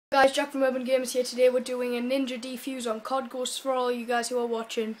Guys, Jack from Urban Gamers here. Today we're doing a Ninja Defuse on COD Ghosts for all you guys who are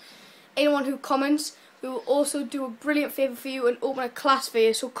watching. Anyone who comments, we will also do a brilliant favour for you and open a class for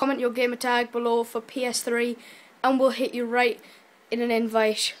you. So comment your gamer tag below for PS3 and we'll hit you right in an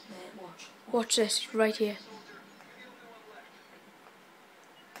invite. Watch this right here.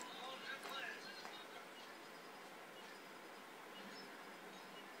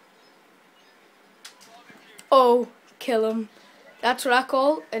 Oh, kill him. That's what I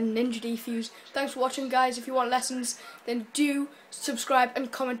call a Ninja Defuse. Thanks for watching, guys. If you want lessons, then do subscribe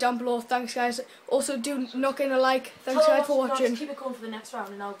and comment down below. Thanks, guys. Also, do knock in a like. Thanks, guys, for watching. Just keep it going for the next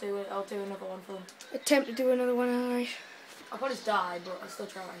round, and I'll do another one for them. Attempt to do another one, alright. I'll probably die, but I'll still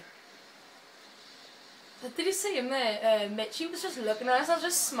try. Did you see him there? Mitch, he was just looking at us. I was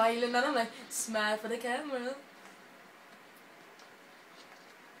just smiling, and I'm like, smile for the camera.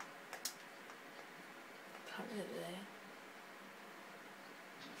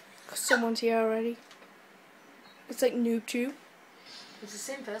 Someone's here already. It's like noob tube. It's the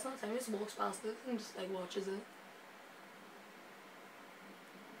same person. I just walks past it and just like watches it.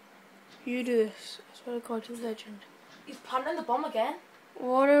 You do this. That's what I call you, legend. He's planting the bomb again.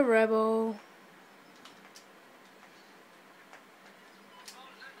 What a rebel.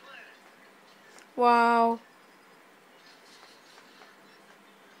 Wow.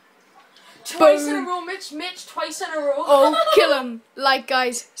 Twice in a row, Mitch, twice in a row. Oh, kill him. Like,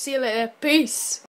 guys. See you later. Peace.